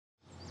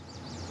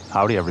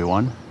Howdy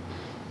everyone.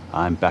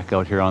 I'm back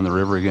out here on the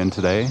river again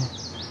today.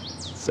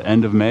 It's the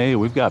end of May.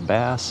 We've got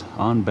bass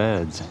on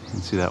beds. You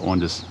can see that one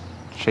just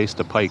chased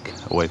a pike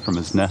away from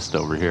his nest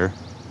over here.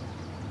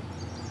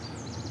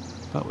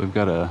 But we've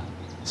got a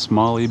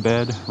smallie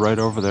bed right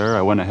over there.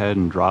 I went ahead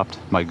and dropped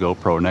my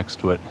GoPro next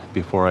to it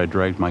before I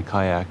dragged my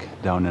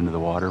kayak down into the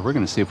water. We're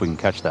gonna see if we can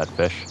catch that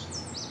fish.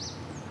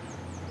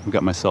 I've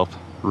got myself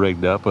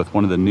rigged up with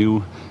one of the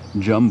new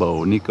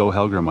jumbo Nico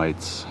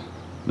Hellgrammites.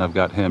 And I've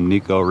got him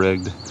Nico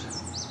rigged.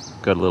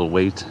 Got a little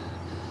weight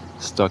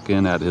stuck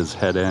in at his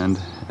head end,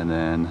 and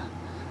then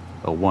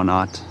a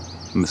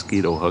 1/0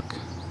 mosquito hook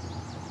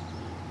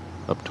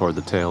up toward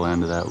the tail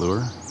end of that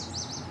lure.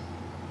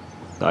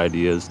 The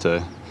idea is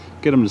to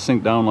get him to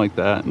sink down like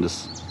that and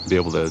just be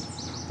able to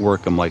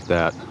work him like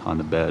that on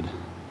the bed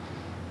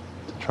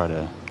to try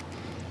to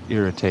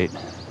irritate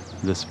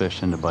this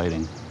fish into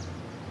biting.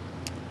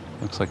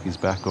 Looks like he's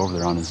back over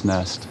there on his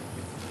nest.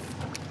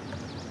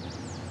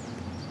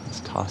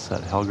 Let's toss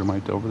that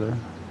Hellgrammite over there.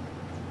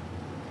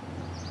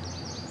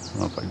 I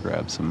don't know if I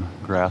grabbed some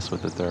grass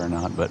with it there or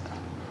not, but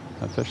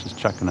that fish is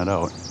checking it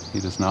out. He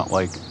does not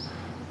like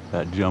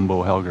that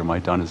jumbo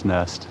Hellgrammite on his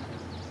nest.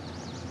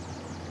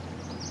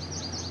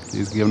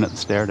 He's giving it the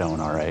stare down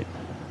all right.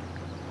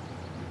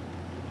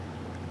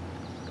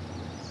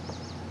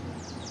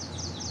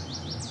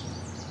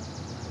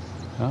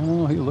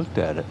 Oh, he looked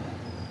at it.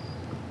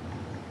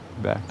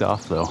 Backed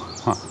off though,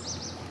 huh.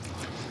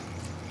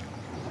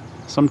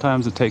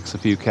 Sometimes it takes a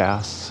few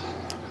casts,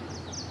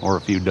 or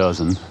a few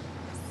dozen.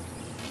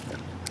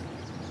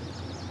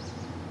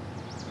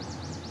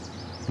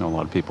 I know a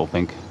lot of people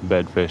think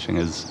bed fishing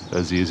is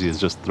as easy as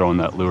just throwing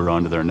that lure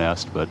onto their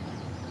nest, but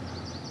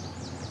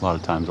a lot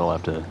of times I'll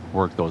have to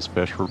work those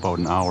fish for about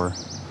an hour.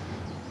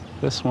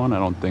 This one I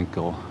don't think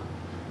will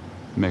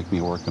make me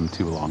work them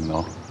too long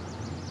though.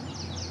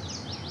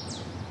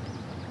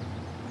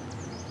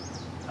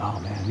 Oh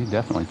man, he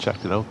definitely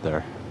checked it out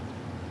there.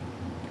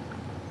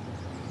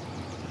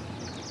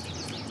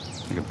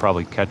 I could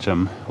probably catch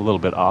him a little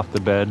bit off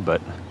the bed,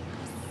 but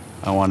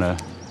I want to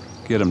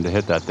get him to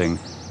hit that thing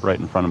right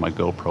in front of my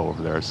GoPro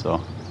over there,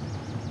 so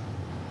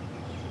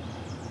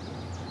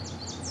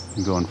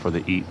I'm going for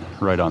the eat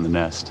right on the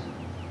nest.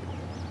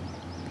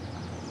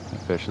 The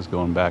fish is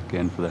going back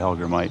in for the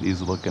Hellgrammite.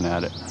 He's looking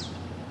at it.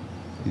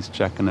 He's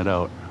checking it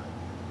out.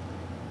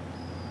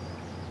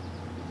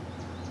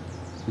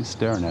 He's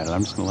staring at it.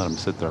 I'm just going to let him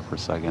sit there for a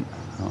second.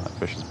 Oh, that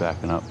fish is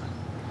backing up.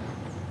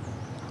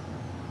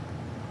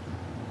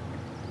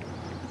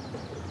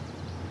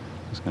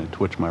 Just going to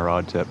twitch my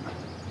rod tip.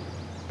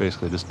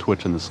 Basically just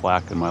twitching the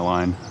slack in my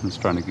line. I'm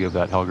just trying to give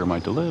that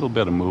Hellgrammite a little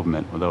bit of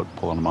movement without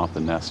pulling him off the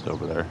nest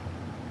over there.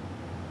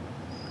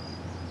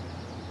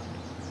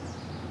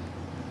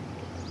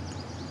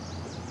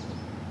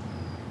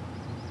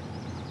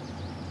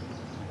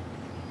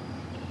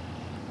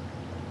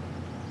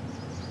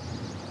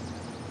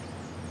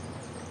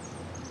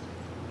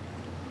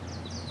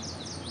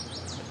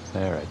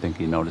 There, I think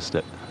he noticed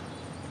it.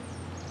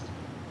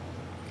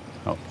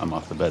 Oh, I'm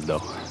off the bed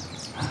though.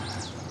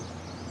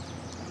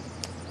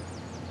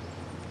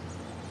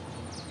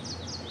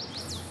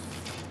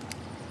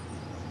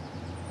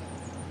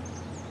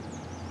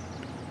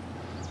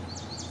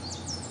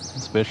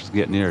 This fish is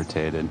getting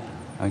irritated.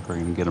 I think we're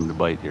going to get him to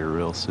bite here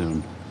real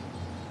soon.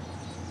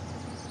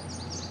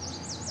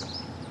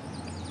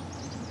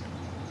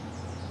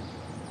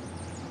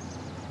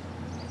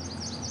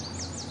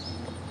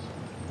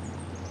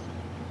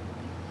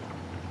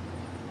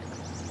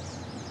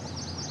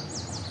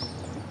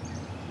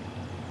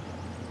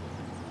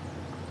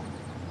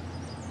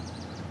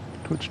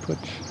 Twitch,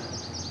 twitch.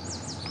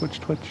 Twitch,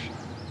 twitch.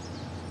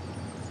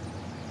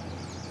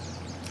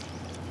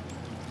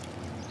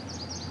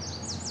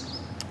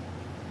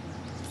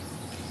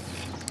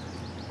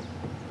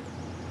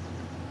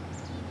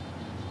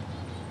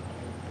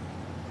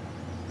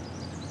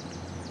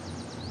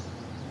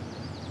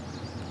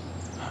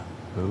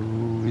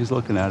 Oh, he's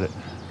looking at it.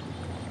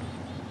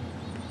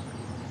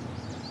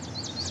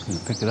 He's gonna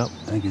pick it up.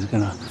 I think he's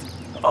gonna...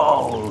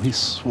 Oh, he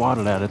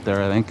swatted at it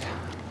there, I think.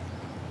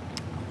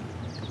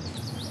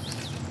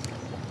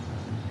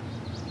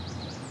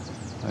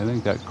 I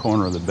think that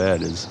corner of the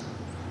bed is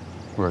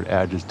where it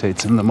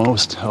agitates him the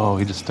most. Oh,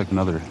 he just took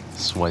another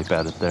swipe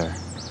at it there.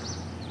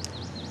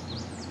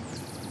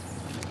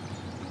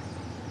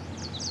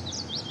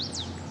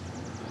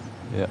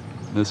 Yep,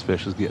 this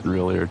fish is getting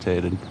real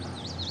irritated.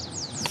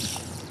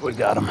 We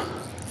got him.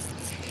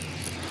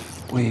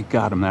 We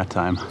got him that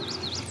time.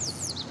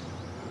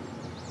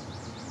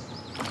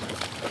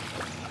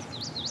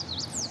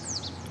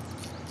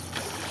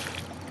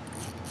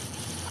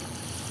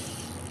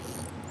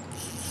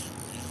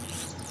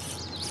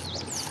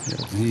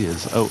 Yep, he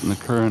is out in the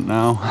current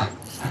now.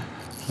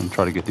 I'm gonna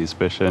try to get these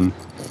fish in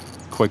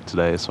quick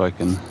today so I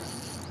can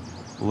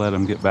let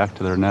them get back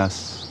to their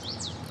nests.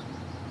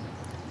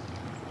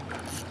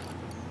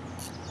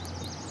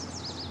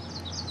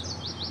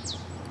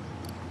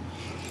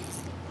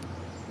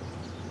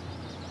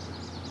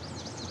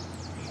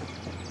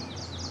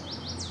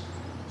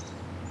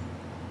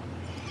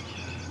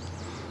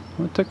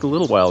 Well, it took a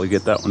little while to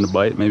get that one to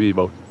bite, maybe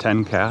about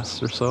 10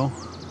 casts or so.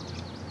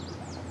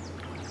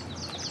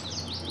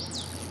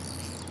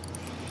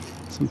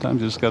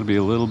 Sometimes you just got to be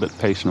a little bit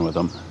patient with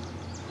them.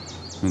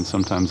 I mean,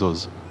 sometimes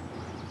those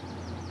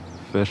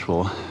fish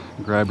will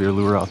grab your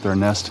lure out their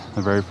nest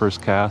the very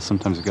first cast.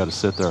 Sometimes you got to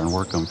sit there and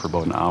work them for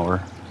about an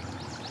hour.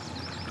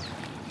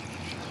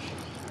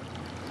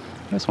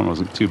 This one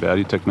wasn't too bad.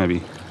 He took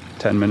maybe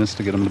 10 minutes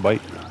to get him to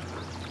bite.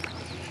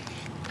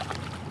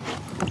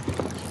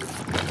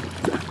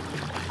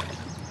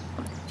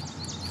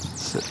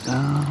 Sit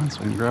down so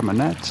I can grab my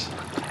net.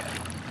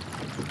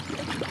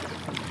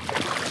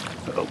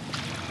 Oh,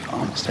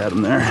 almost had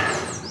him there.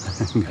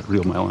 Got to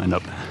reel my line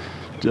up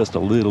just a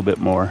little bit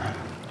more.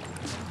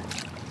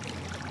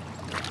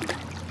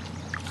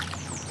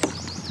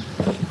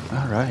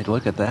 All right,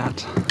 look at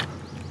that.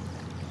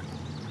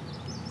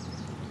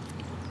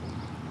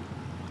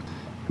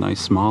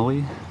 Nice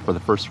smallie for the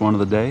first one of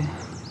the day.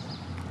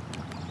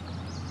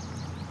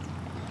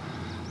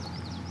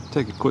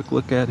 Take a quick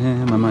look at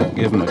him. I might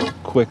give him a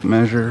quick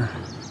measure.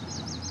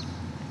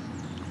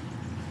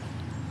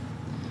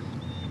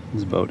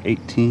 He's about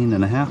 18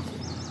 and a half.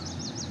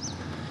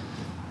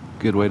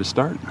 Good way to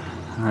start.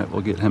 All right,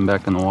 we'll get him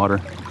back in the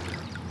water.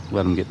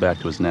 Let him get back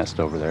to his nest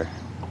over there.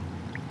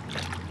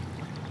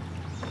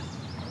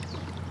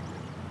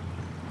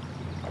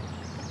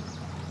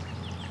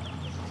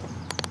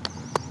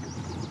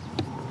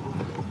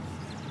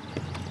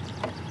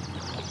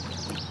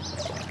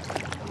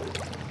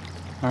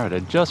 All right, I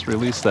just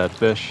released that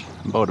fish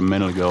about a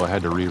minute ago. I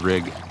had to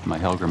re-rig my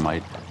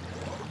Hellgrammite.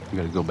 I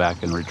gotta go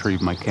back and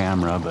retrieve my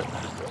camera, but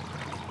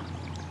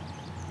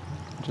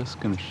I'm just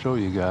gonna show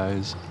you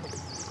guys.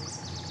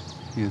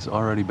 He is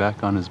already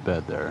back on his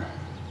bed there.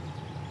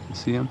 You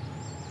see him?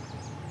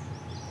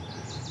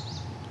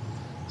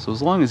 So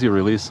as long as you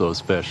release those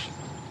fish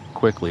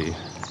quickly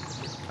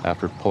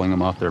after pulling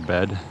them off their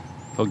bed,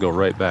 they'll go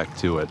right back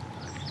to it.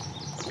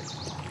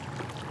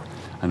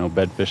 I know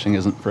bed fishing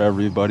isn't for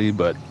everybody,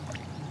 but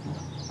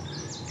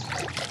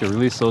if you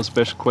release those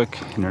fish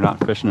quick and you're not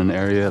fishing in an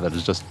area that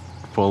is just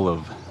full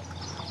of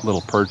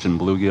little perch and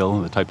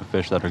bluegill, the type of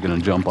fish that are going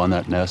to jump on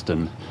that nest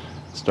and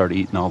start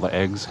eating all the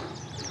eggs,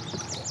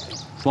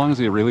 as long as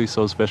you release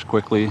those fish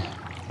quickly,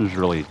 there's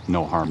really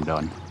no harm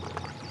done.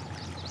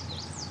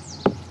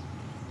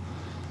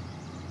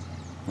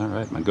 All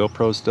right, my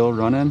GoPro's still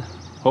running.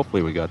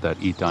 Hopefully we got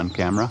that eat on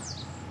camera.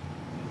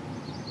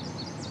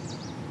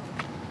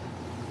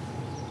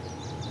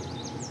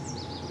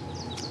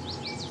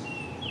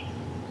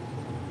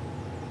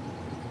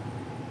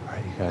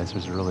 Guys,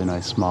 there's a really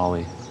nice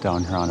smallie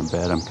down here on a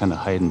bed. I'm kind of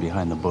hiding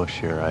behind the bush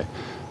here. I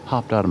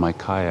hopped out of my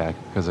kayak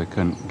because I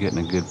couldn't get in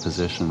a good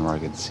position where I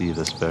could see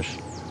this fish.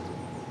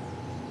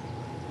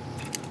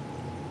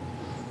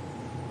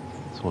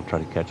 So we'll try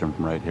to catch him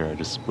from right here. I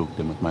just spooked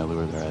him with my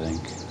lure there, I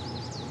think.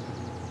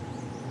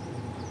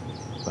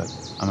 But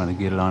I'm gonna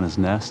get it on his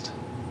nest,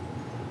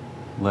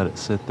 let it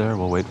sit there.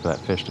 We'll wait for that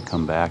fish to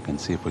come back and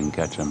see if we can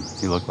catch him.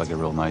 He looked like a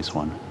real nice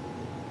one.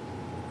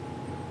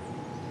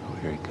 Oh,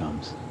 here he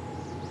comes.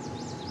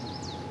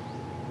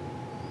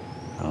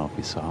 I don't know if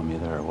he saw me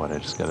there or what. I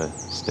just gotta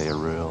stay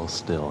real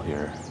still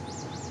here.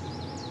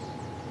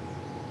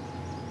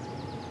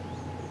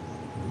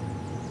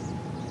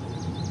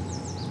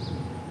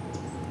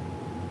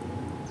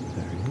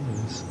 There he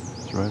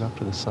is. He's right off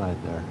to the side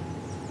there.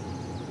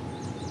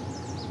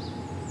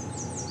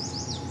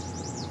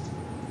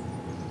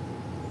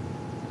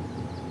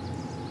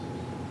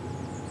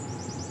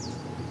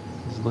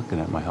 He's looking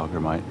at my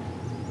Hellgrammite.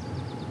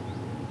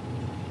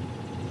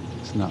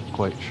 He's not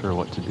quite sure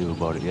what to do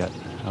about it yet.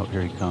 Oh,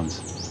 here he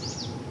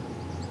comes.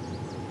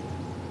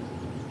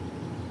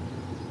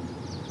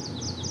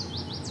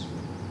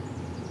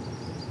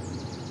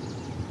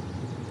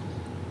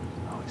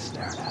 Oh, he's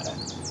staring at it.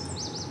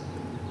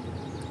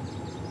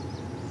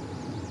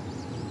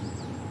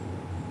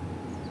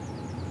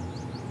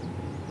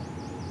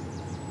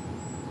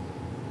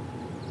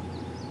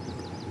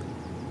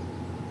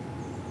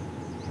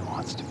 He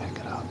wants to pick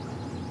it up.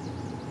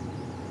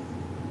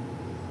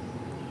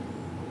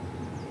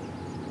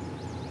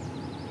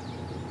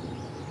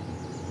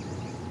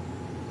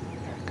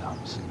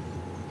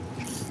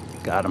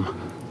 Got him.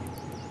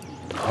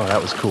 Oh,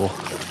 that was cool.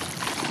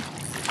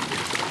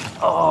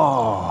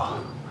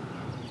 Oh,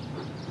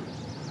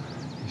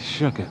 he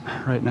shook it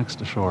right next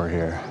to shore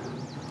here.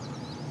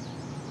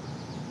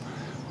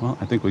 Well,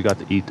 I think we got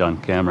the eat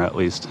on camera at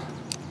least.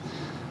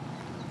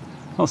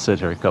 I'll sit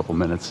here a couple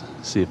minutes,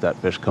 see if that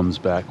fish comes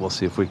back. We'll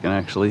see if we can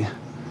actually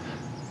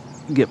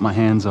get my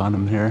hands on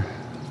him here.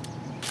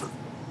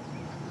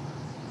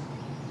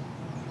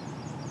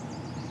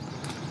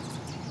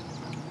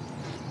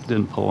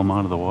 Didn't pull him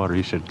out of the water.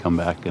 He should come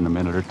back in a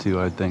minute or two,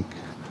 I think.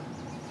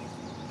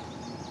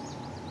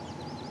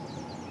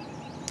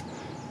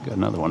 Got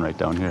another one right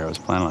down here. I was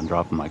planning on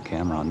dropping my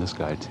camera on this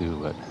guy too,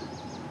 but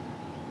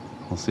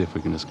we'll see if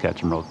we can just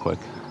catch him real quick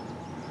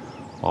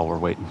while we're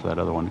waiting for that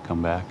other one to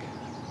come back.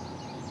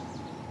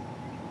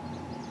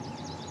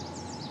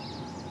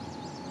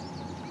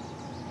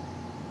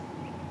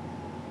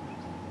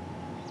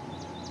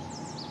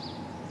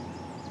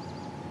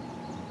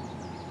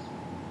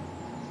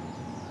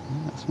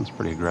 That's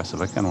pretty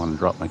aggressive. I kind of want to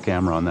drop my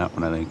camera on that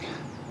one, I think.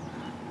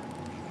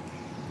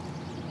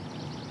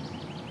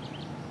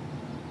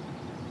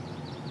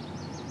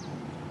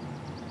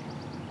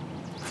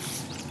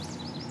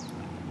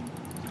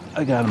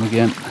 I got him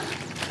again.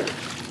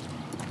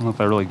 I don't know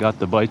if I really got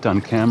the bite on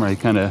camera. He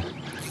kind of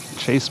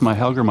chased my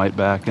Hellgrammite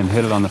back and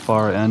hit it on the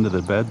far end of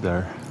the bed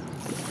there.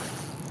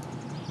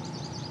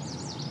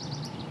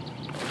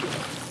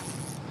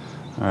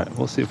 All right,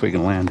 we'll see if we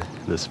can land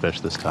this fish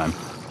this time.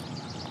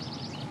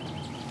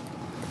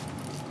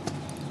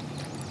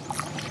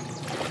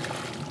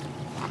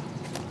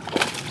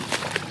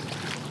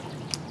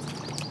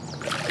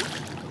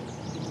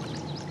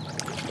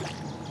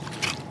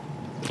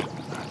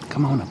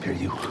 Come on up here,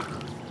 you.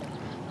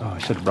 Oh, I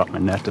should have brought my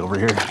net over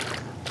here.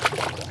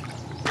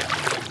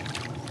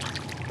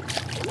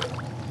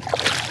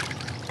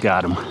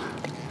 Got him.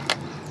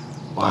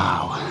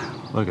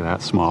 Wow, look at that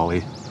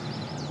smallie.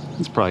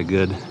 It's probably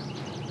good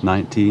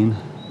 19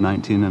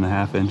 and a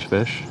half inch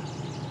fish.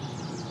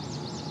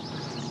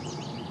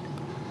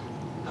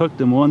 Hooked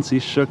him once, he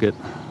shook it,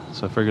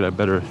 so I figured I'd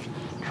better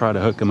try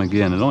to hook him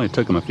again. It only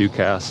took him a few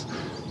casts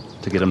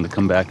to get him to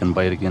come back and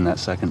bite again that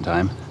second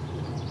time.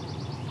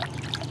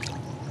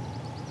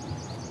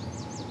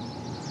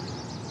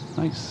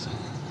 Nice.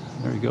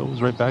 There he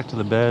goes, right back to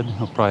the bed.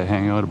 He'll probably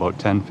hang out about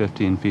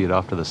 10-15 feet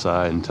off to the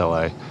side until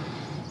I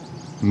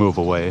move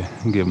away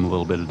and give him a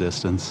little bit of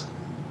distance.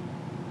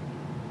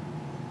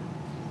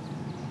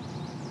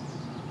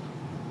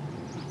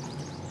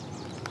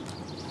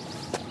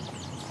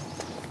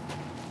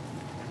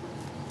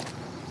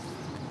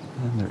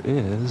 And there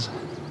is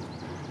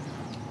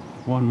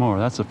one more.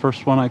 That's the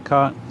first one I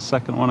caught. The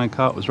second one I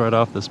caught was right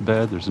off this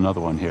bed. There's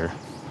another one here,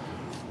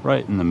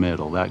 right in the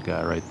middle, that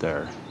guy right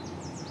there.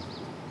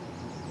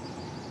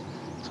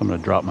 I'm going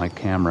to drop my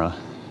camera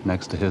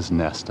next to his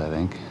nest, I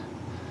think.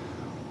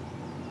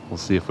 We'll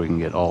see if we can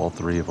get all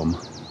three of them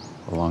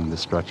along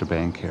this stretch of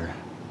bank here.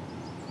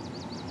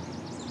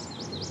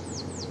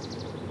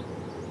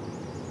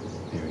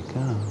 Here he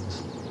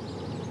comes.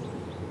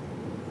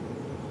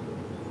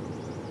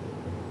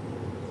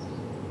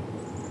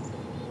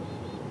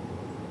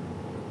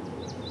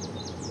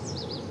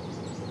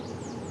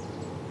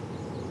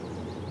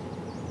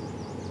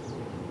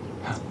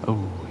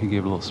 Oh, he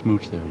gave a little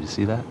smooch there. Did you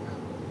see that?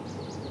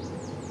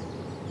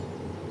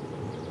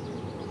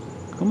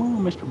 Come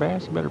on, Mr.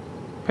 Bass, you better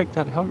pick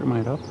that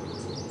Hellgrammite up.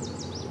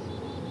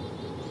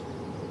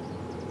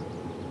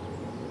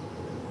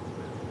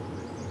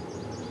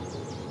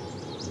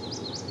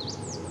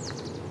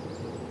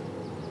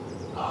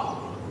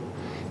 Oh,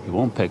 he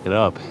won't pick it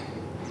up.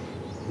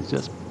 He's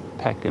just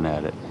pecking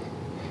at it.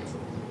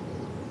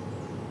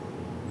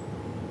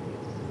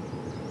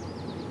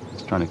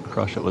 He's trying to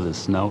crush it with his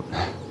snout.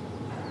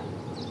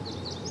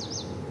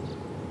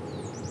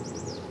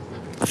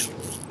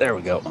 There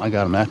we go, I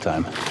got him that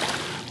time.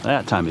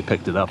 That time he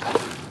picked it up.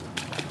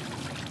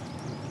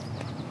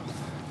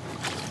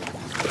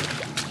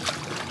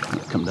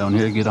 Come down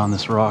here, get on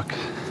this rock.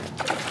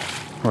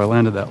 Where I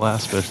landed that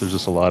last fish, there's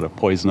just a lot of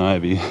poison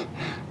ivy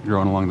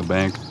growing along the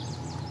bank.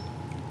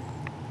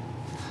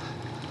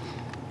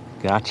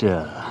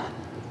 Gotcha.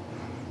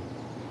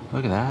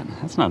 Look at that.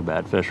 That's not a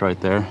bad fish right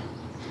there.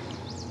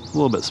 A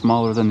little bit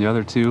smaller than the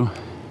other two.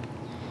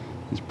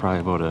 He's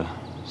probably about a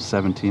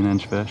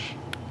 17-inch fish.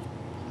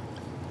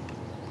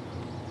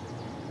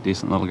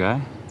 Decent little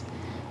guy.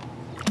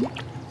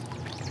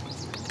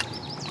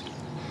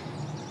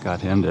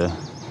 Got him to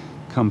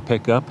come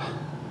pick up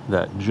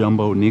that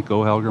jumbo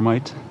Nico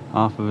Hellgrammite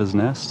off of his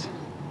nest.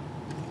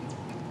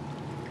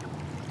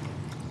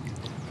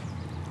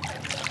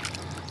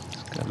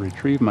 Just gotta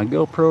retrieve my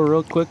GoPro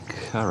real quick.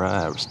 All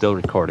right, we're still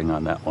recording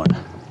on that one.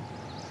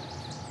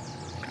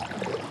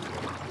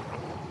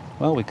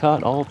 Well, we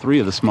caught all three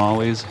of the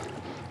smallies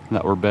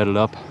that were bedded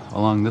up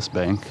along this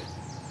bank.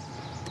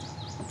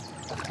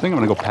 I think I'm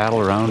gonna go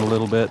paddle around a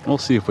little bit. We'll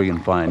see if we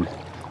can find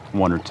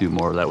one or two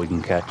more that we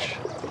can catch.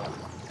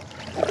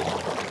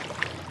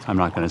 I'm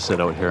not gonna sit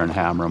out here and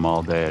hammer them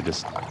all day. I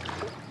just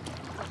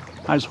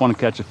want to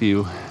catch a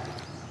few.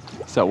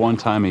 It's that one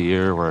time of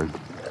year where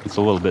it's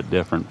a little bit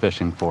different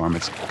fishing for them.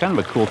 It's kind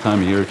of a cool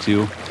time of year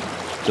too,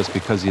 just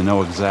because you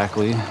know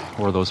exactly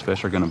where those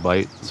fish are gonna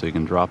bite, so you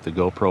can drop the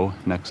GoPro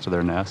next to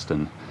their nest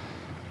and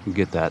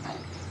get that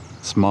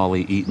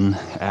smallie eating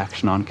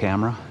action on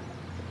camera.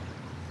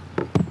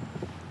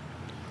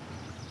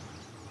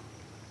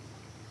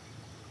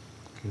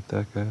 Get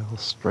that guy all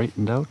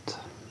straightened out.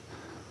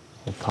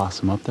 We'll toss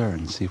him up there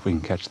and see if we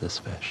can catch this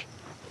fish.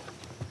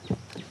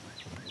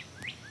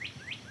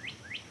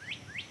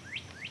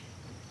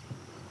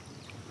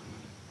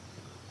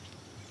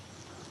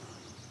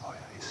 Oh yeah,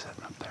 he's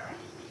sitting up there.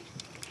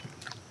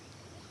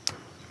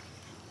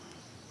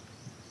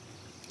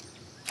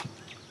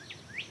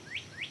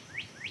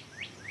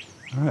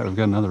 All right, we've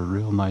got another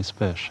real nice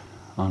fish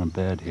on a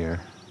bed here.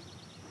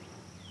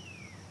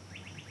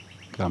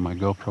 Got my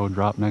GoPro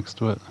dropped next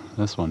to it.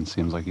 This one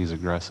seems like he's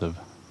aggressive.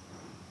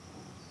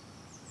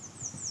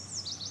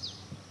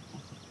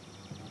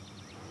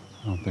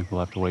 I don't think we'll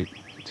have to wait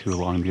too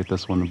long to get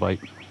this one to bite.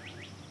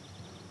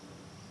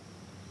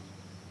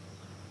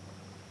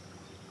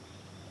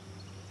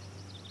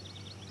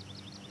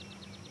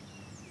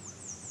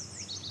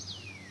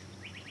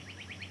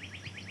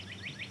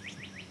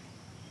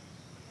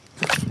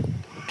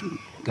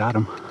 Got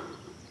him.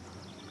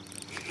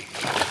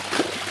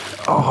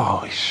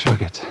 Oh, he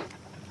shook it.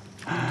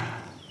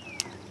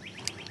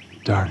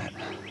 Darn it.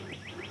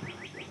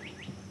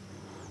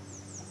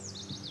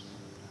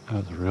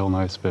 That was a real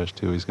nice fish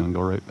too. He's gonna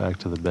go right back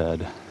to the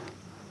bed.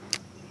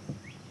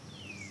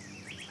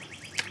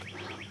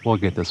 We'll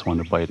get this one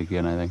to bite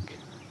again, I think.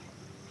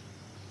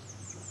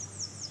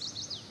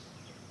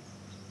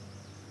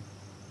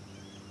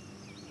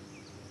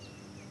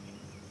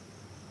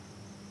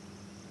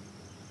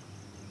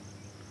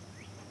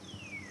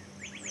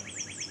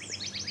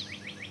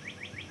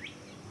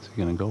 Is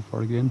he gonna go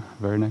for it again?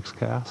 Very next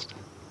cast.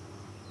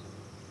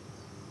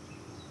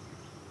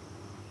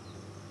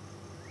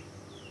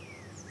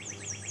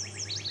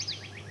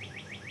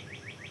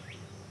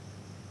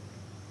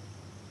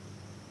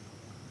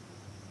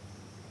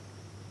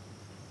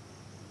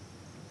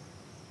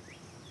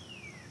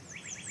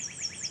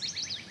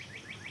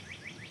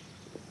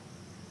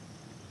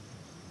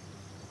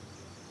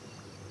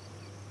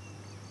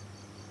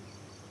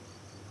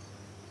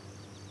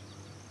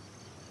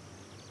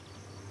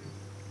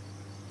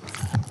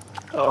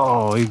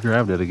 Oh, he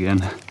grabbed it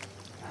again.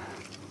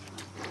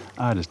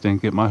 I just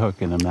didn't get my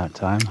hook in him that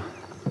time.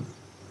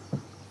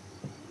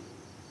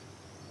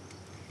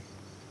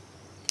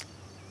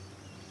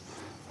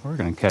 We're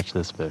gonna catch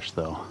this fish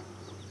though.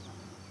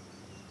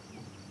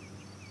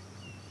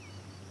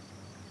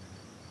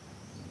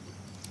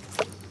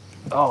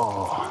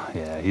 Oh,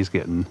 yeah, he's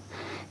getting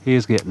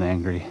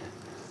angry.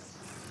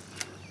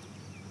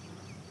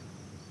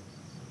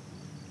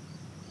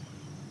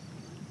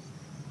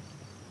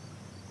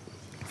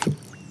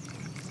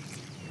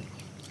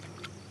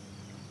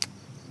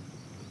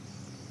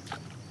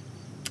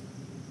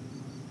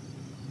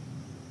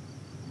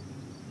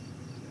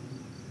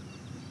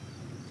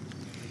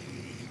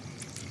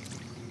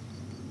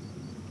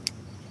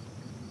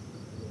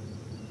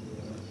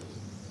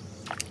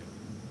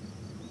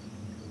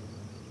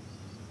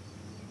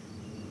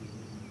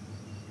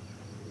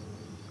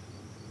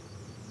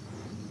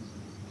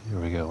 Here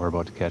we go, we're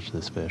about to catch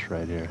this fish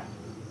right here.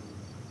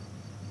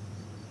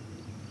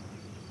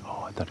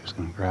 Oh, I thought he was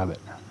gonna grab it.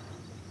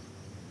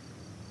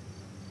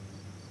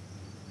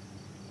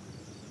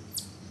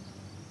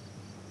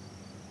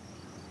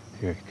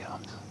 Here he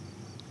comes.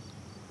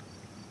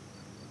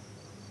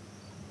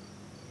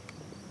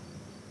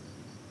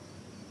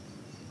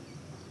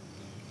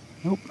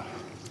 Nope.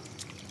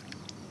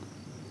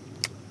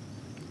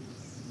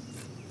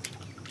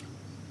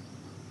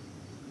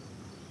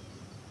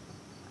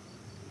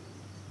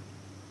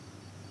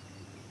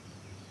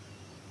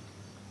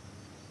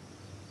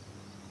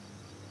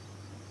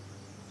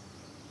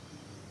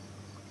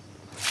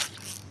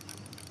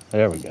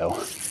 There we go.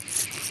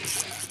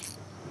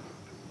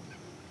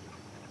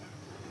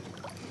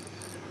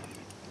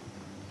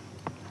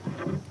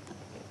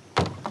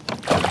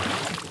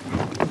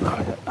 Oh,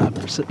 yeah, I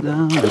better sit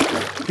down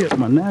and get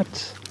my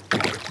net. Oh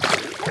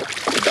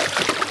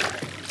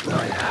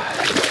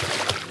yeah,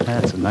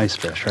 that's a nice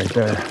fish right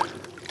there.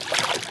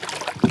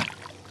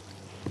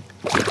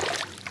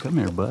 Come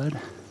here, bud.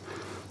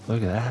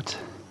 Look at that.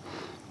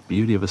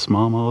 Beauty of a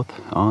smallmouth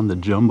on the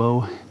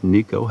jumbo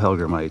Nico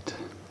Hellgrammite.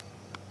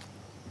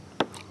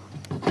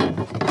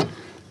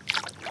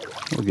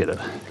 We'll get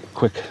a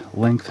quick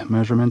length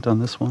measurement on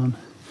this one.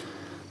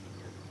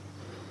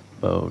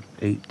 About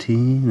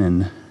 18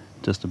 and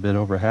just a bit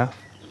over half.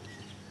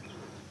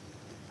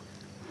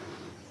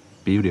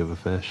 Beauty of a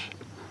fish.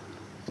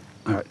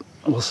 All right,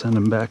 we'll send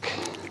him back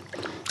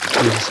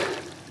to his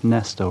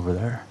nest over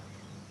there.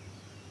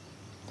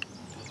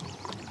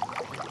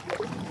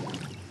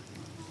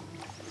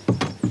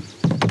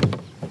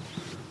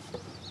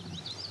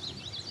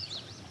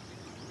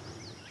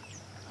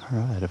 All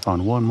right, I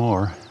found one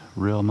more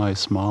real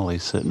nice smallie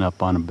sitting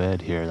up on a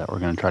bed here that we're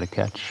going to try to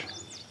catch.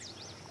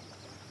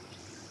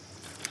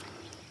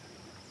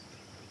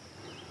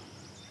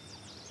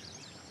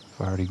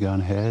 I've already gone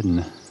ahead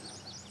and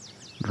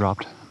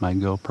dropped my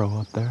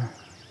GoPro up there.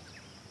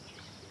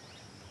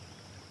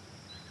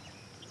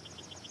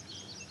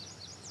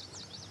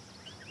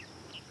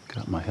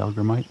 Got my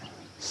Hellgrammite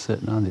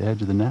sitting on the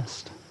edge of the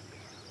nest.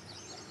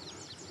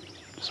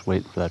 Just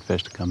waiting for that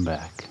fish to come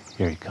back.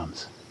 Here he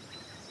comes.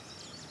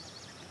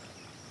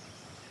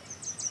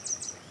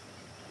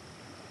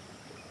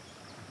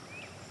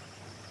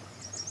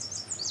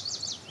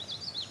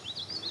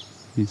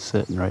 He's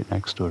sitting right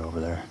next to it over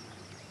there.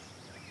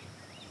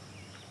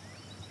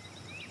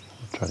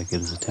 I'll try to get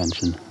his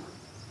attention.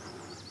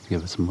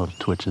 Give it some little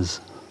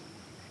twitches.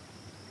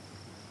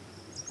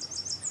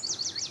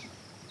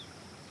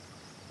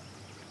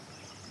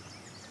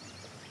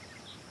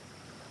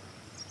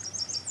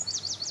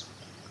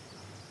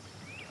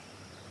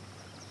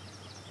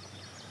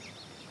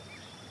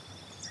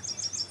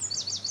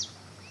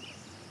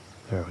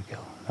 There we go.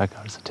 That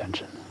got his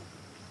attention.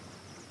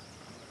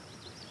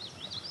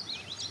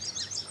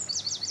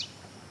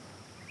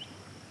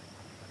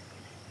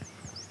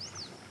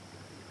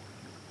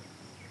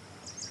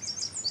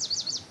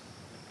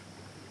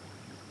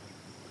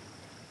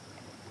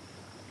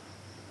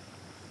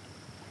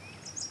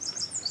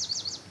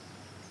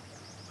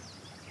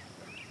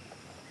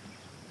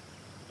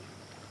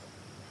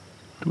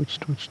 Twitch,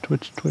 twitch,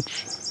 twitch,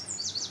 twitch.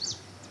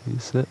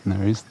 He's sitting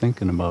there, he's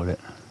thinking about it.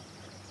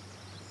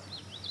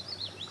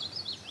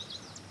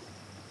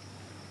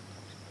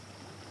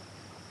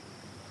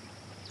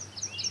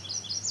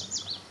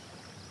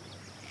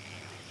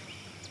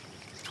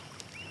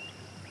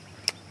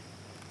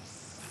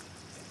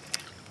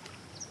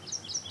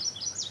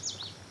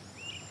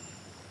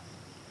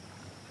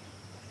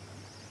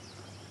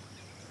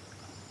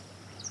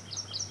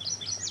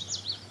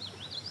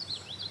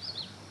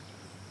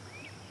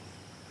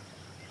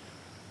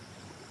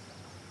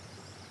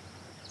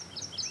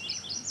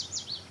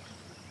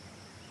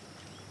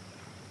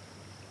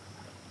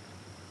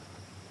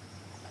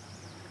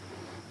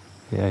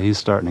 Yeah, he's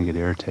starting to get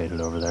irritated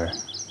over there.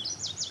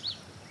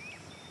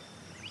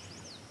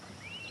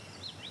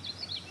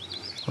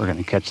 We're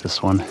gonna catch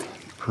this one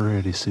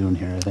pretty soon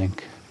here, I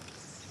think.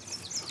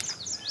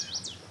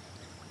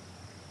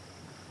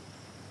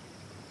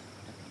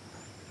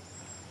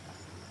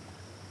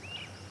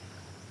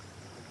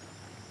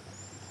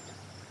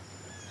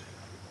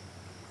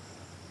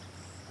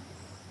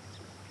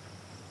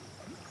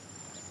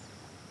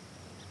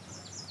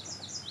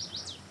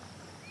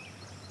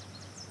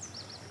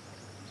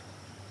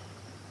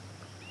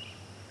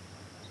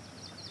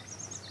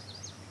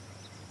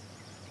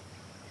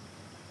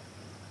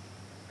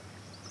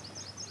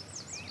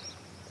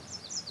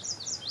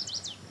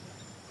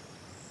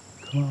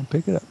 Come on,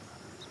 pick it up.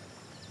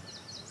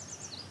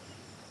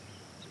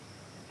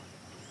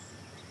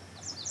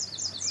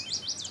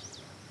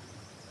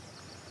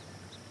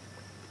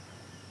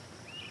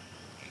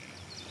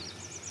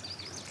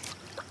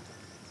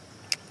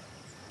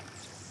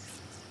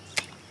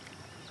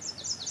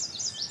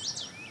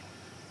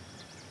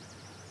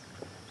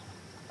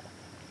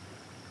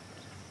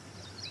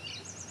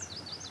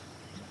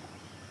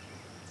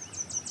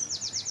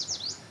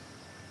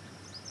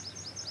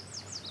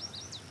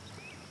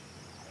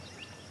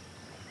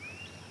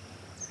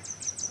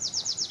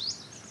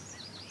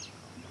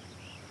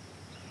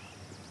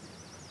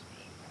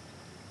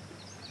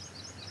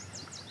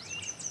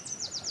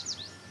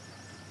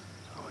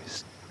 Oh,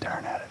 he's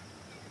staring at it.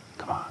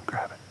 Come on,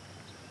 grab it.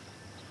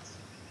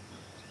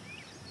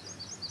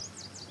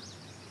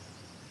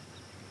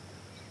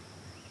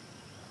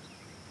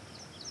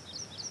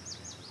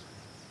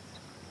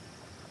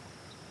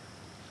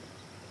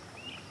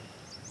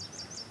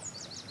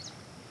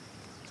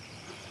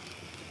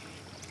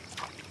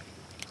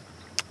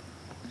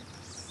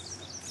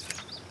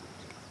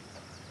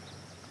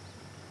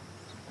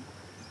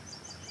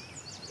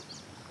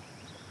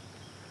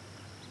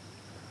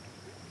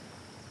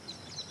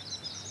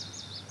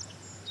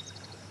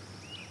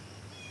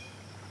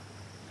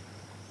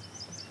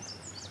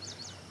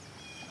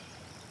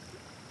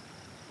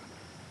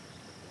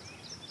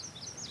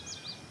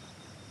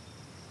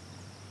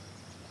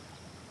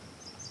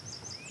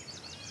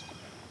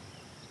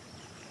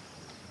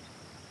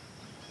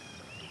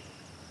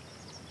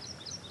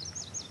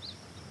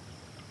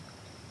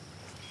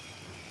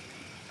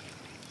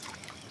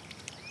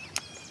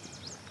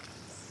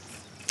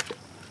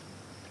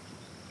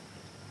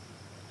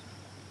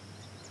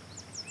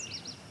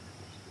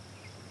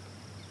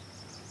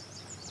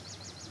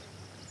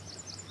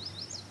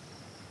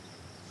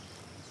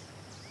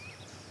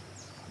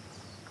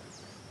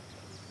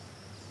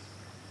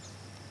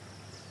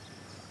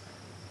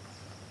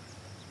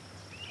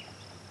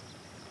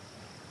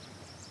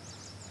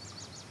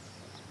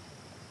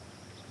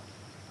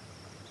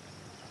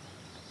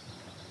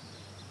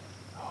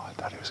 I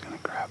thought he was gonna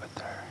grab it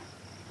there.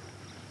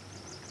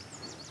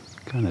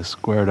 Kind of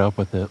squared up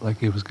with it like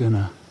he was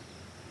gonna.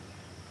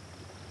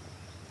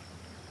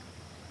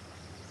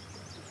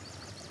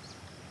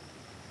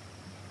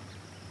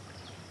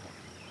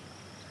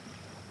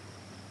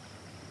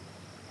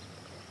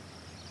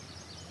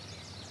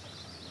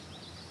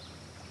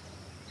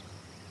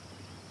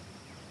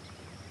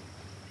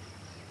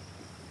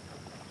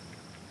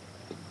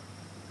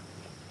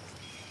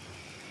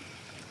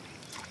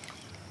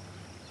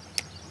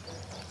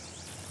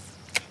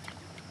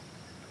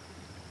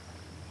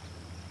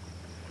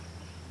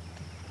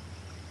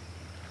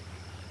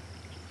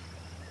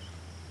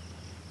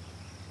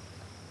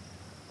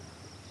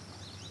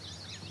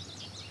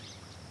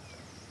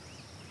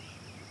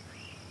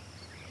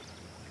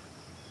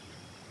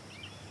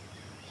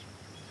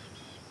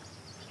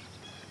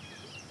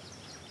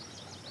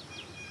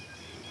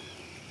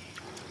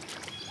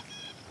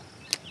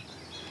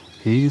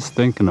 He's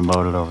thinking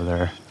about it over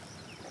there.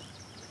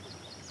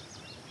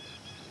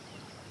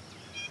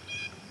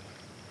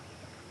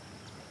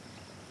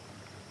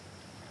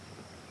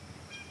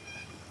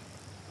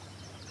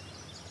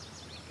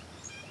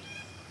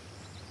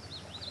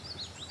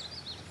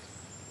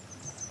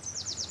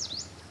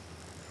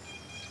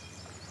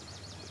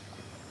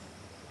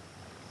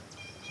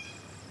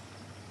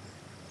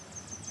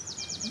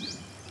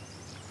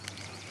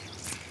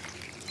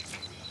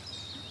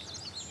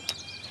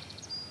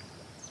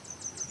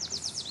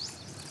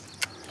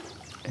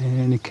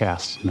 And he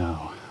casts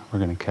now. We're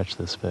gonna catch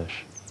this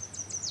fish.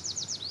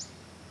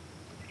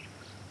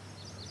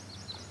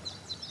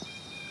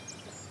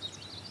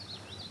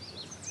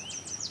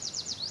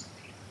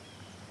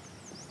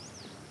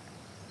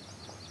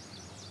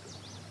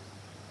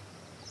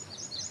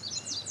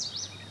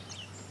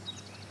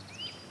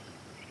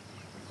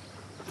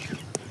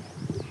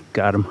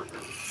 Got him.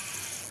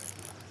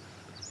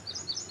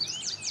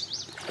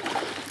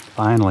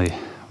 Finally,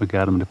 we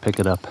got him to pick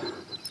it up.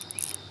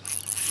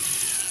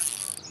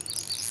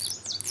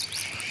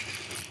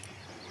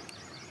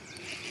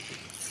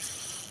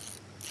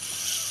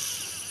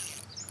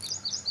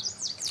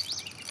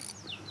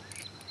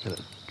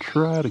 Gotta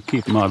try to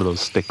keep him out of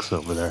those sticks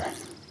over there.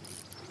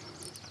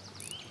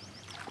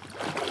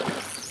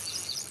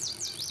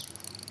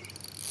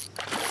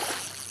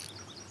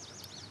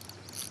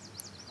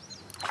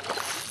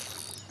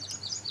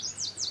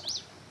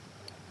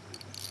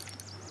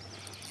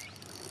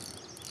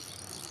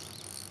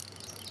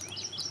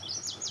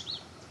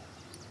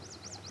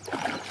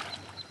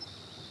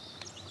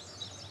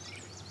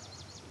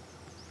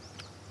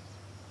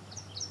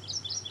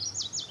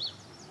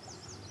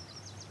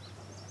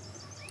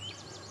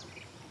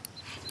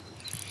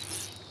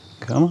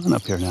 Come on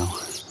up here now.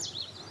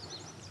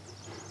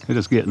 They're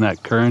just getting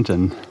that current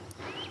and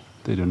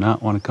they do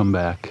not want to come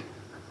back.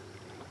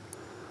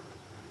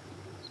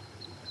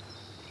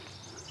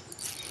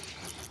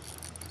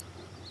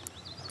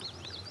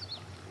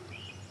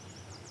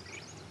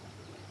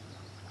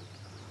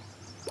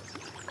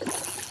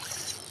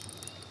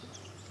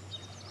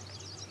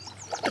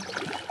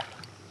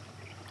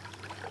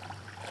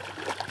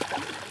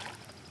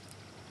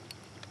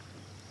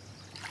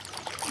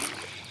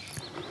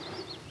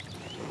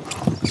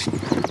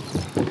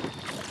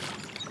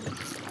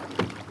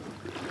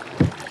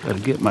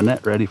 Gotta get my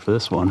net ready for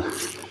this one.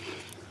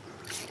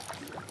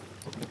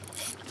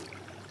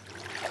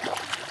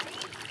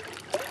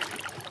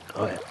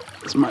 Oh yeah,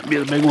 this might be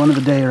the big one of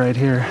the day right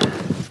here.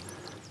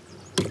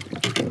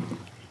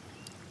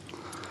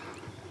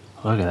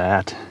 Look at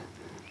that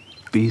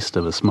beast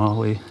of a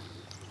smallie.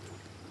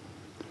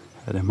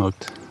 Had him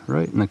hooked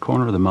right in the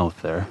corner of the mouth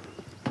there.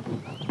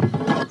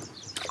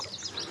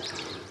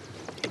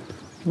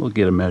 We'll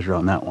get a measure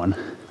on that one.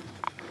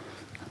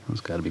 It's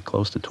got to be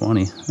close to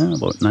 20,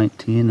 about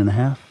 19 and a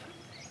half.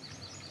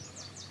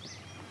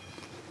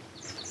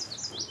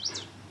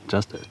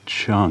 Just a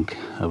chunk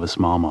of a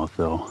smallmouth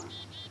though.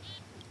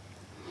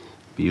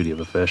 Beauty of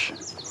a fish.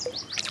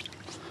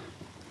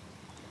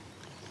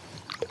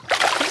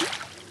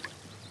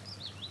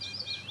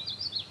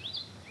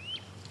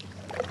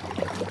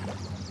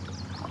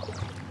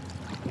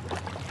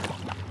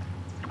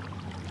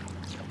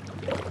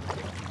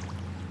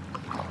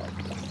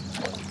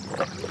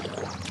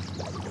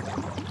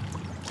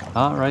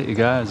 Alright you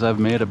guys, I've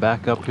made it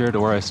back up here to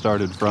where I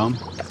started from.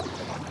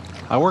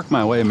 I worked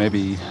my way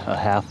maybe a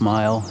half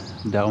mile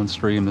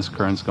downstream. This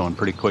current's going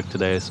pretty quick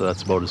today, so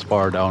that's about as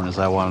far down as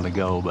I wanted to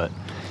go, but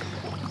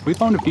we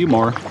found a few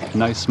more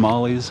nice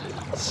smallies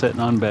sitting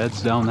on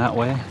beds down that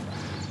way.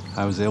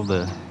 I was able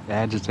to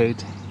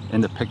agitate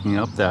into picking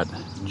up that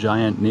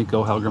giant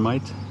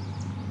Hellgrammite.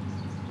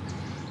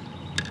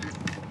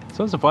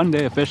 So it's a fun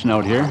day of fishing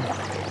out here.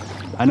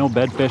 I know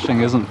bed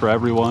fishing isn't for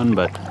everyone,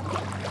 but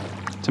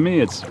to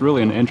me, it's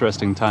really an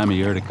interesting time of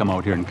year to come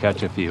out here and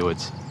catch a few.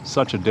 It's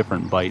such a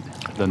different bite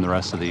than the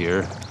rest of the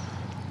year.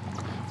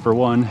 For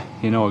one,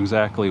 you know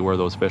exactly where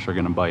those fish are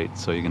going to bite,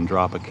 so you can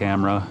drop a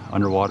camera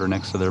underwater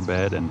next to their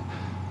bed and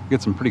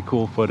get some pretty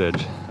cool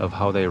footage of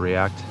how they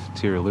react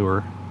to your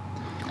lure.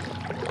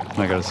 And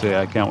I gotta say,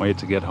 I can't wait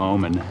to get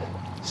home and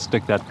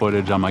stick that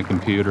footage on my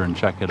computer and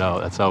check it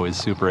out. That's always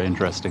super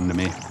interesting to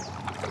me.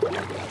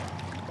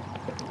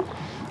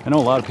 I know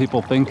a lot of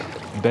people think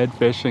bed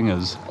fishing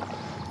is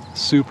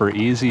super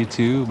easy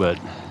too, but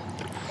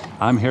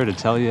I'm here to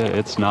tell you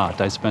it's not.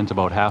 I spent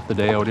about half the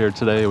day out here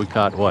today. We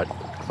caught what,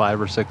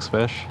 5 or 6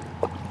 fish?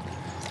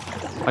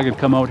 I could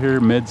come out here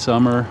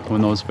midsummer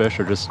when those fish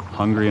are just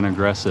hungry and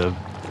aggressive,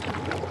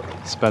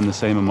 spend the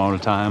same amount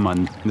of time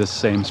on this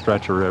same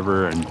stretch of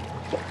river and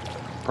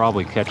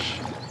probably catch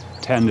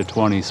 10 to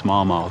 20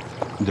 smallmouth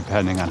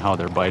depending on how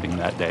they're biting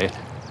that day.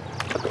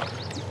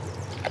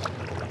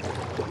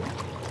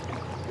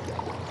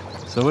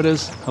 So it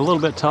is a little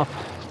bit tough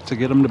to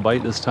get them to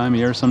bite this time of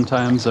year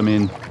sometimes. I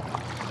mean,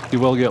 you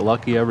will get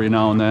lucky every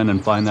now and then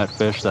and find that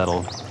fish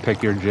that'll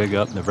pick your jig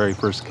up the very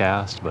first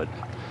cast, but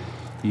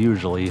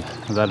usually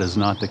that is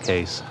not the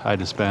case. I had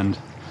to spend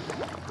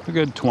a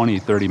good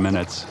 20-30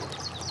 minutes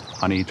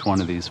on each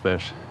one of these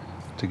fish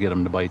to get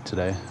them to bite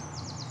today.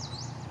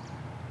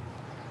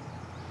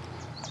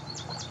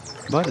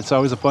 But it's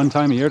always a fun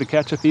time of year to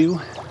catch a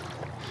few.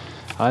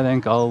 I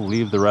think I'll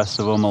leave the rest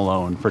of them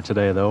alone for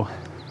today though.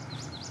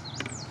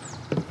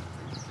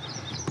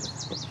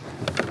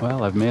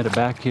 Well, I've made it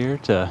back here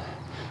to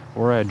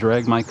where I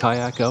dragged my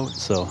kayak out,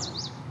 so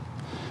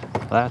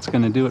that's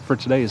going to do it for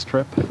today's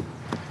trip.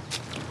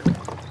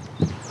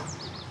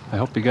 I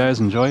hope you guys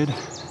enjoyed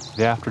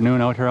the afternoon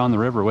out here on the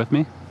river with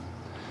me.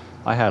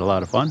 I had a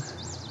lot of fun.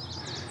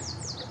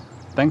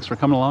 Thanks for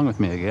coming along with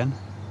me again.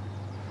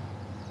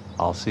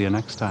 I'll see you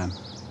next time.